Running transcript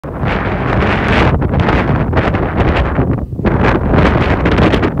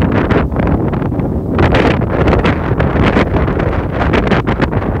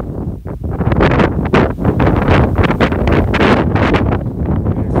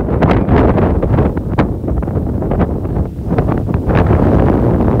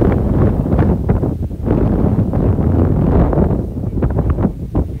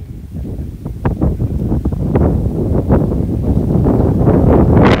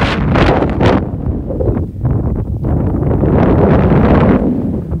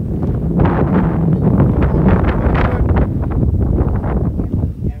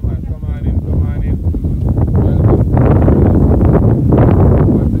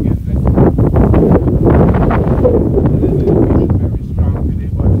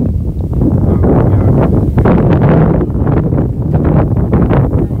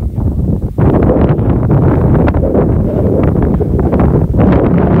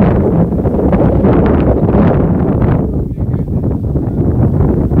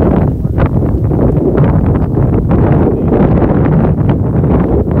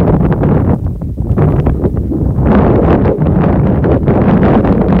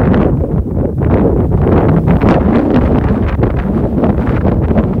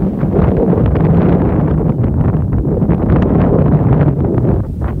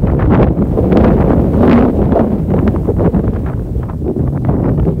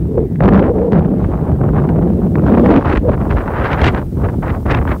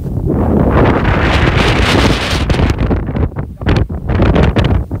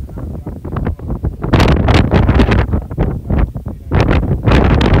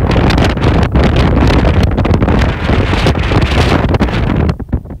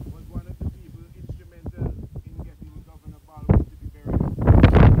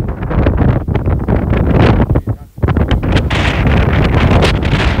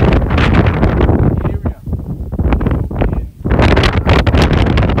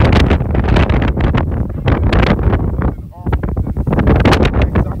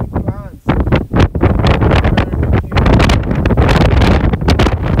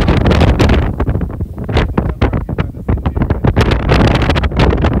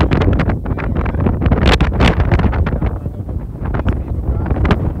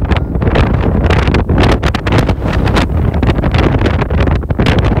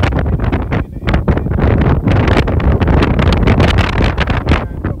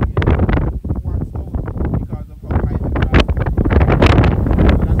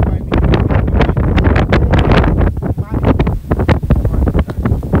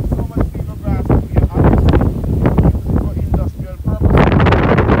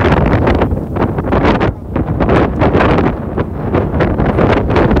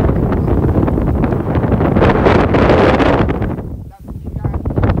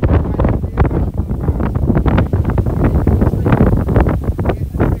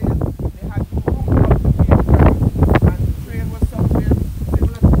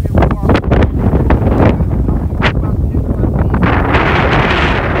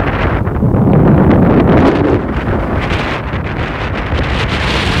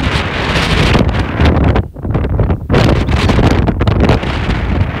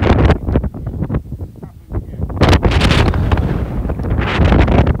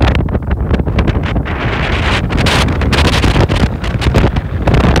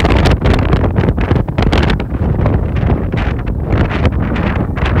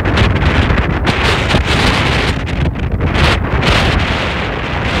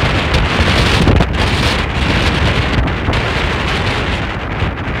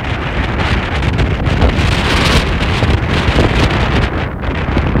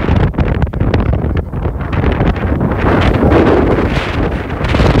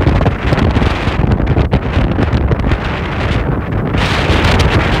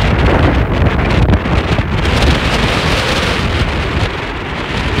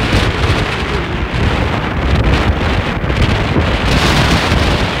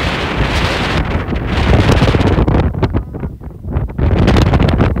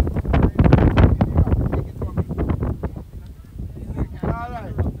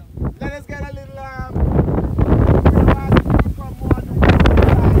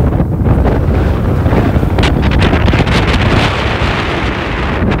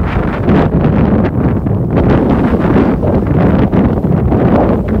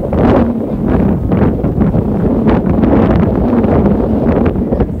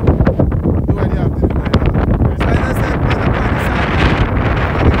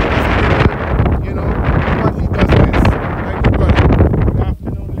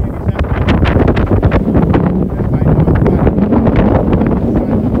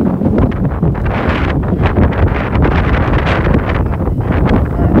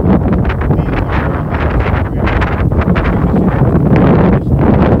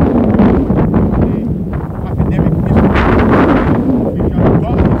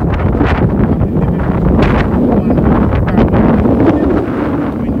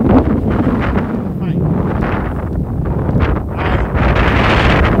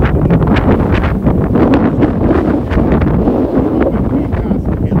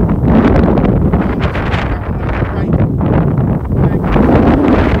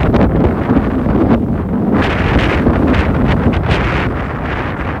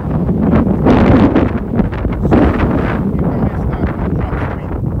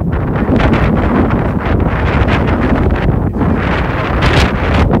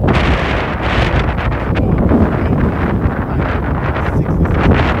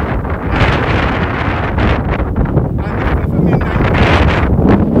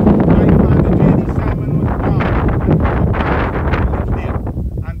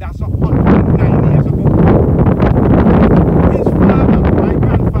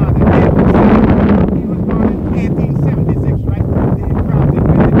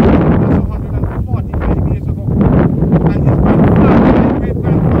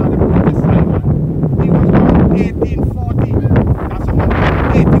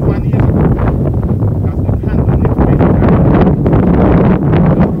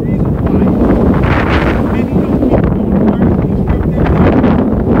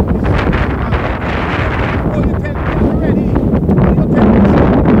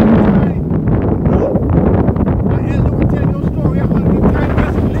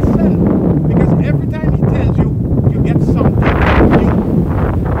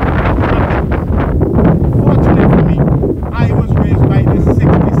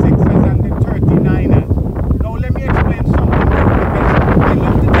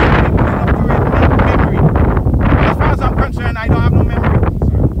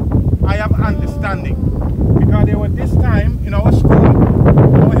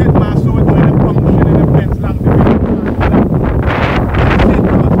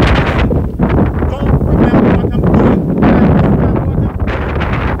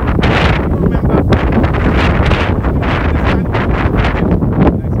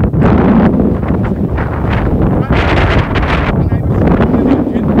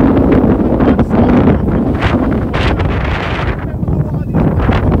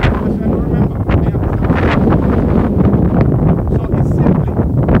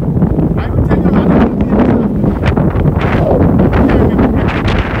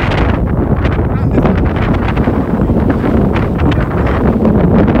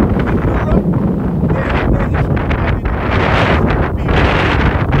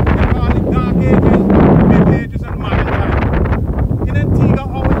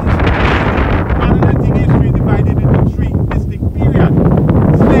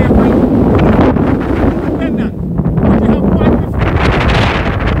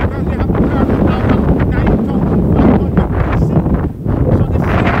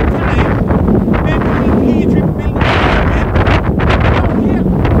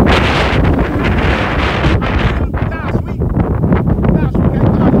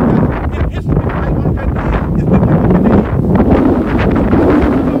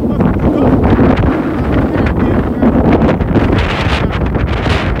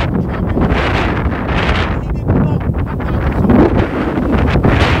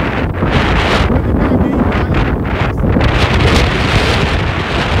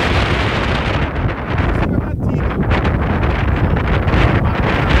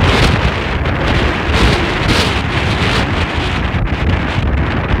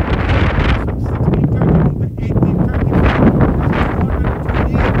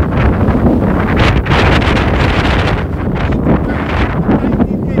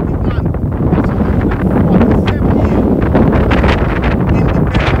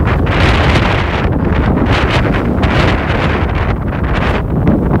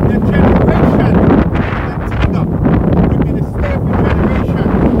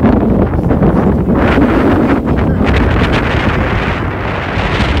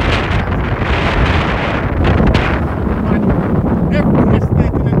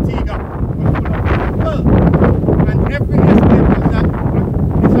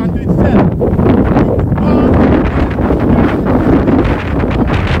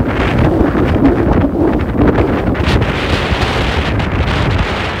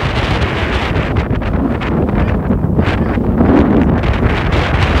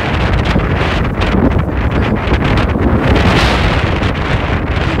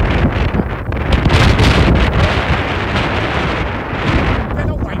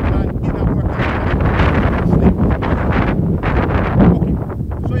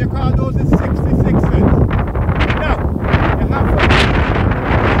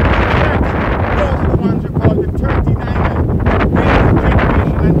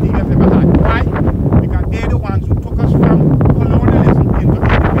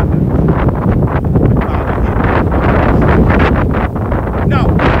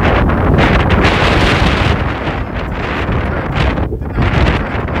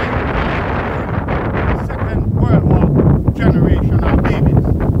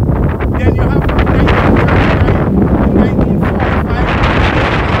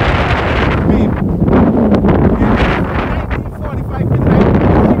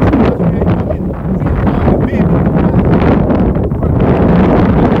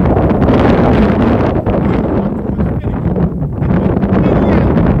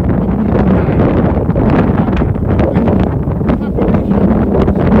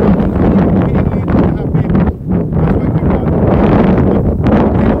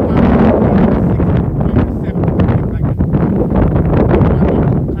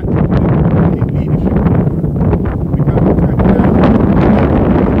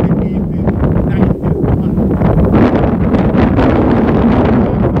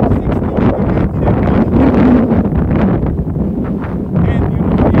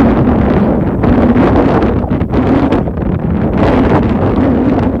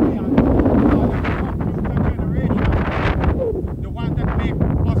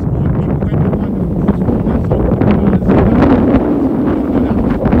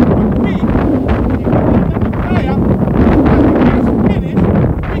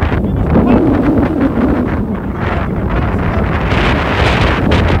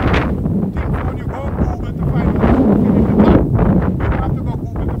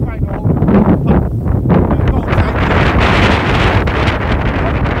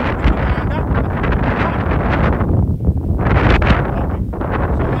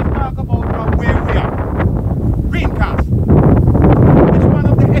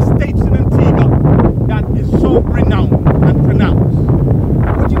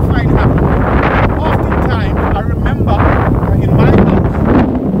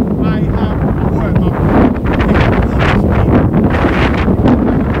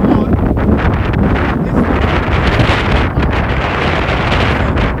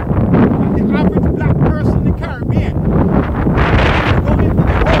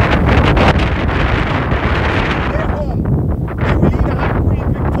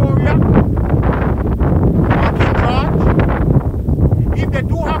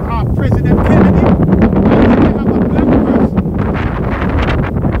have our President Kennedy, and then you have a black person.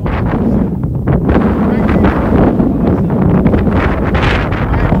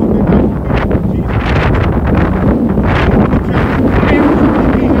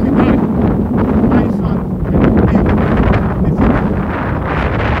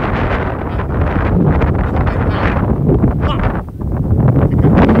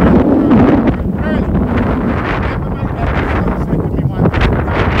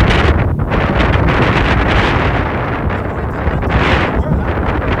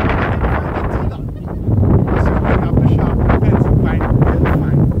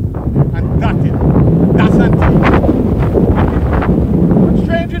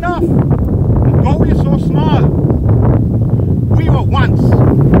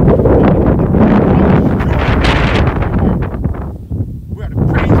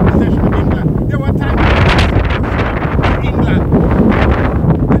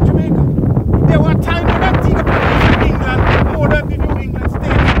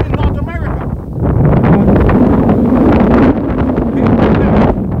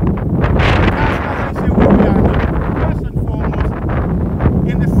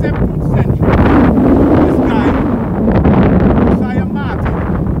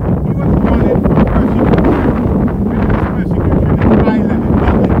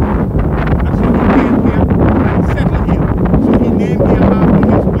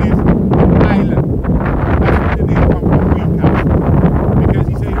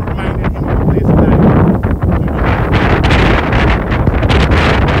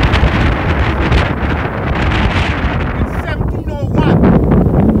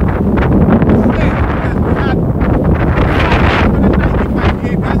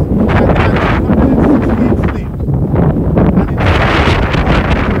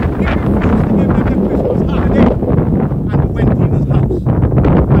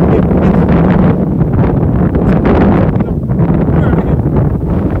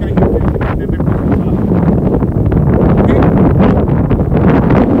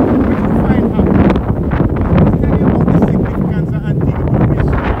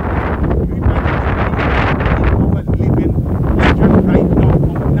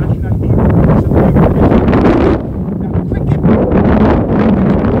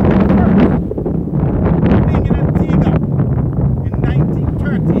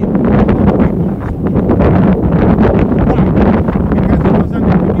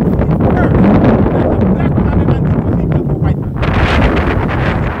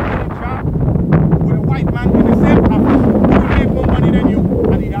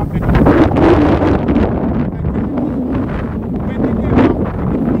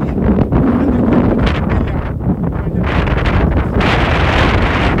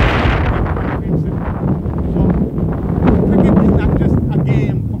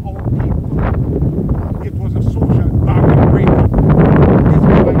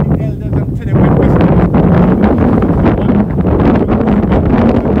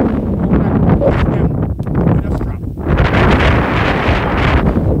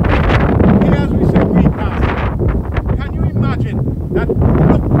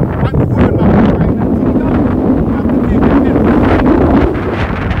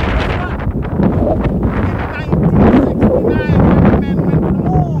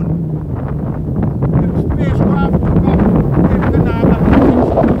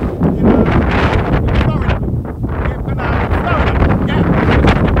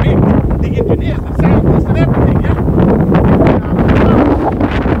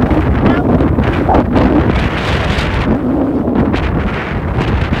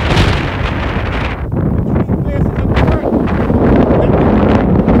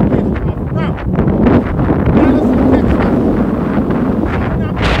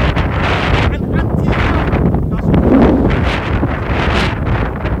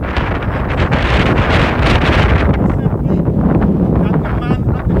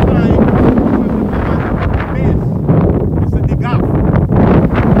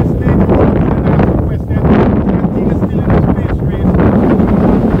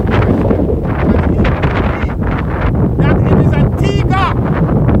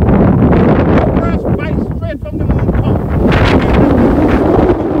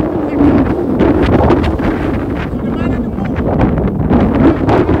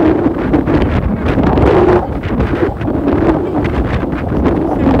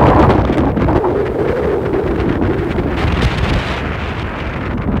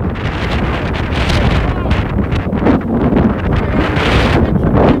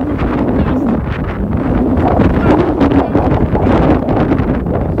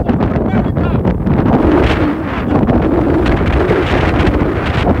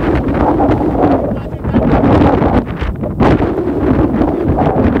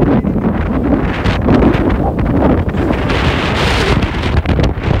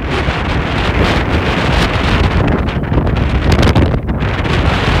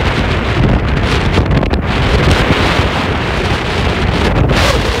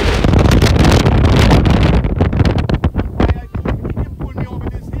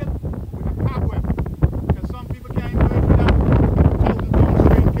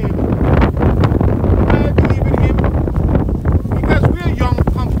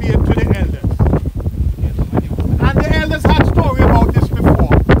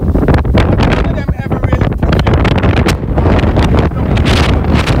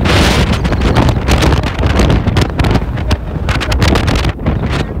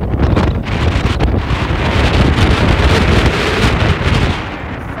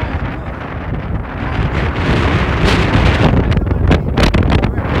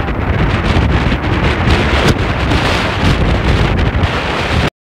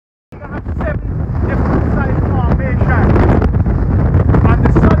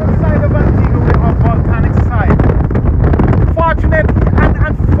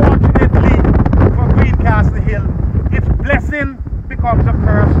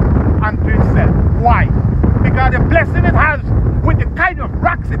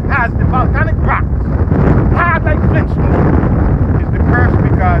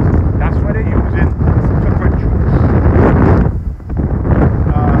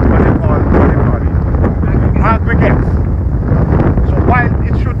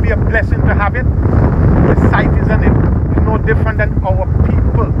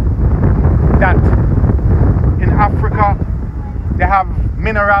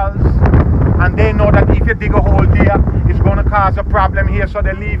 minerals, and they know that if you dig a hole there, it's going to cause a problem here, so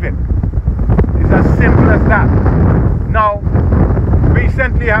they leave it. It's as simple as that. Now,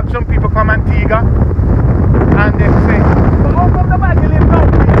 recently I had some people come Antigua, and they say, well, how come nobody live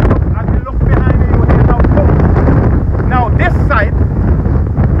down here? And you look behind you, you now go. Now, this site,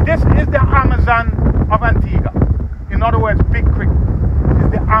 this is the Amazon of Antigua. In other words, Big Creek is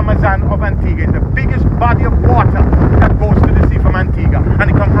the Amazon of Antigua. It's the biggest body of water that goes to the sea from Antigua, and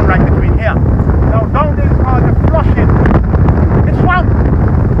it comes from right between here. Now, down there is called the Flushing. It's swamp.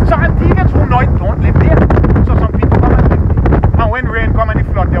 So Antiguans who know it don't live there. So some people come and live there. And when rain come and it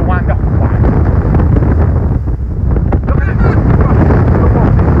flood, they wonder why. Look at it.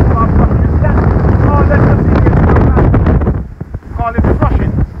 Call it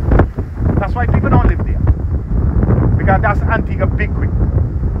Flushing. That's why people don't live there. Because that's Antigua Big Creek.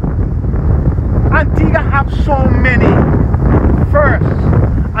 Antigua have so many firsts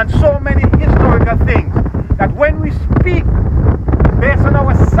and so many historical things that when we speak based on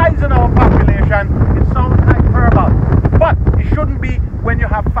our size and our population, it sounds like verbal. But it shouldn't be when you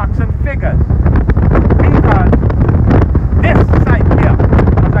have facts and figures. Because this site here,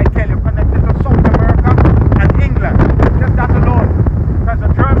 as I tell you, connected to South America and England. Just that alone. Because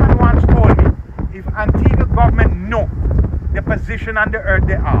a German once told me, if Antigua government know the position on the earth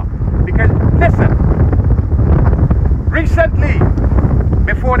they are. Because, listen, recently,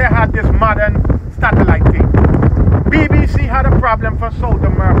 before they had this modern satellite thing, BBC had a problem for South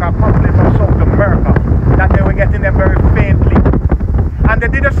America, complaint from South America, that they were getting them very faintly. And they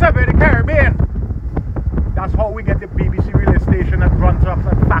did a survey of the Caribbean. That's how we get the BBC relay station that runs up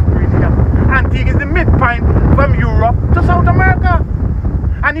at factory here. Antigua is the midpoint from Europe to South America.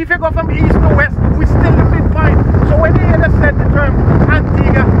 And if you go from east to west, we're still the midpoint. So when you hear them said the term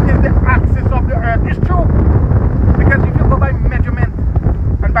Antigua is the axis of the earth, it's true. Because if you go by measurement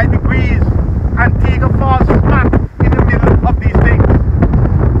and by degrees, Antigua falls smack in the middle of these things.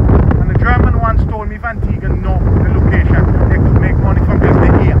 And the German once told me if Antigua know the location, they could make money from just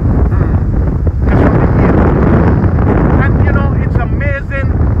the ear. Just from the ear. And you know, it's amazing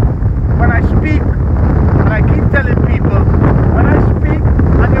when I speak, and I keep telling people, when I speak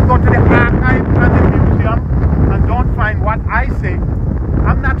and you go to the archive and the museum and don't find what I say,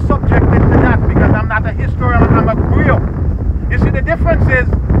 I'm not subjected to that because I'm not a historian, I'm a griot. You see, the difference is,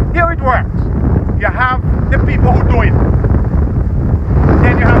 here it works. You have the people who do it.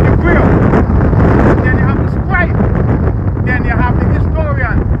 Then you have the griot. Then you have the scribe. Then you have the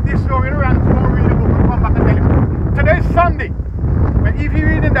historian. The historian runs don't read the book and come back and tell you. Today's Sunday. But if you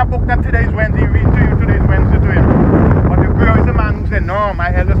read in that book that today is Wednesday, you read to you today's Wednesday to him. But the griot is the man who said, no,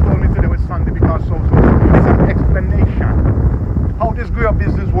 my elders told me today was Sunday because so. It's an explanation. How this griot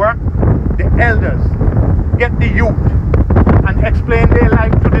business work? The elders get the youth and explain their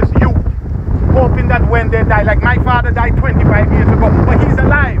life to this youth, hoping that when they die, like my father died 25 years ago, but he's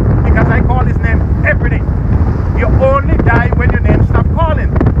alive because I call his name every day. You only die when your name stops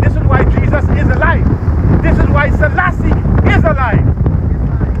calling. This is why Jesus is alive. This is why Selassie is alive,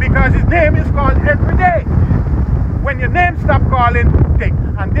 because his name is called every day. When your name stops calling, take.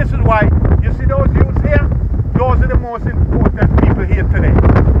 And this is why you see those youths here. Those are the most important people here today.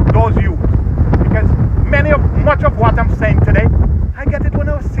 Those youths. Because much of what I'm saying today, I get it when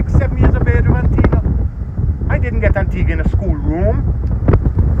I was 6, 7 years of age of Antigua. I didn't get Antigua in a schoolroom.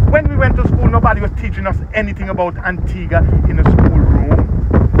 When we went to school, nobody was teaching us anything about Antigua in a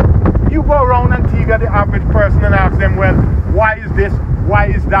schoolroom. You go around Antigua, the average person, and ask them, well, why is this? Why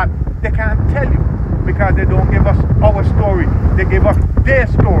is that? They can't tell you because they don't give us our story. They give us their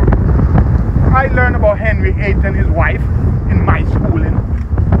story. I learned about Henry VIII and his wife in my schooling.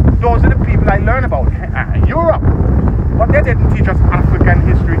 Those are the people I learned about. Europe. But they didn't teach us African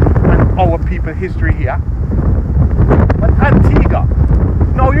history and our people history here. But Antigua.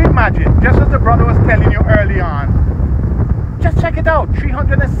 Now you imagine, just as the brother was telling you early on, just check it out,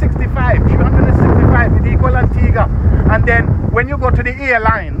 365 is equal Antigua. And then when you go to the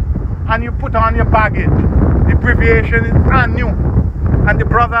airline and you put on your baggage, the abbreviation is ANU. And the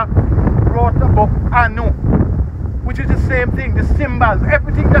brother wrote a book, ANU, which is the same thing, the symbols,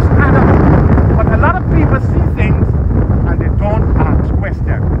 everything just add up. But a lot of people see things and they don't ask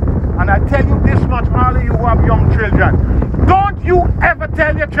questions. And I tell you this much, all of you who have young children, don't you ever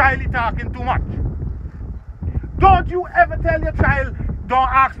tell your child he's talking too much. Don't you ever tell your child, don't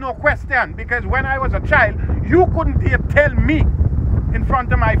ask no question. Because when I was a child, you couldn't dare tell me in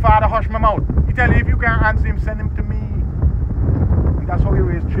front of my father, hush my mouth. He tell you if you can't answer him, send him to me. And that's how you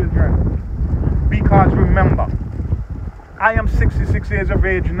raise children. Because remember, I am 66 years of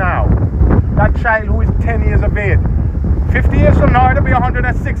age now. That child who is 10 years of age, 50 years from now, it'll be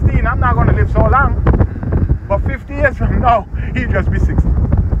 116. I'm not going to live so long. But 50 years from now, he'll just be 60.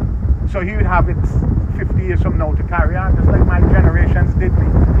 So he would have it 50 years from now to carry on, just like my generations did me.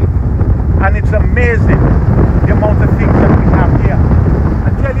 And it's amazing the amount of things that we have here.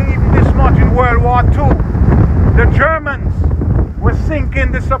 I tell you, even this much in World War II, the Germans were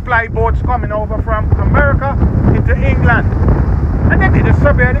sinking the supply boats coming over from America into England. And they did a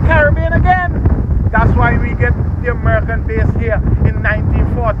survey of the Caribbean again. That's why we get the American base here in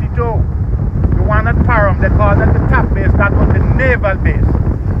 1942. The one at Parham, they called that the top base, that was the naval base.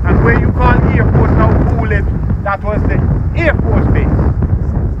 And where you call the airport now, Coolidge, that was the Air Force base.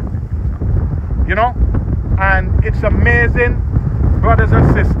 You know? And it's amazing, brothers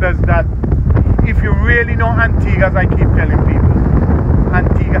and sisters, that if you really know Antigua, as I keep telling people,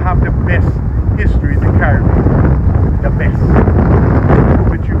 Antigua have the best history in the Caribbean. The best.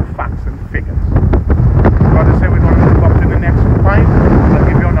 With you facts and figures. Brother said we're going to move up to the next point. I'll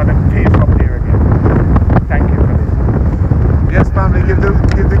give you another taste up there again. Thank you for this. Yes, family, give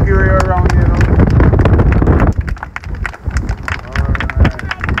the courier a round, you know.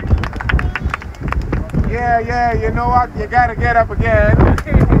 Alright. Yeah, you know what? You gotta get up again.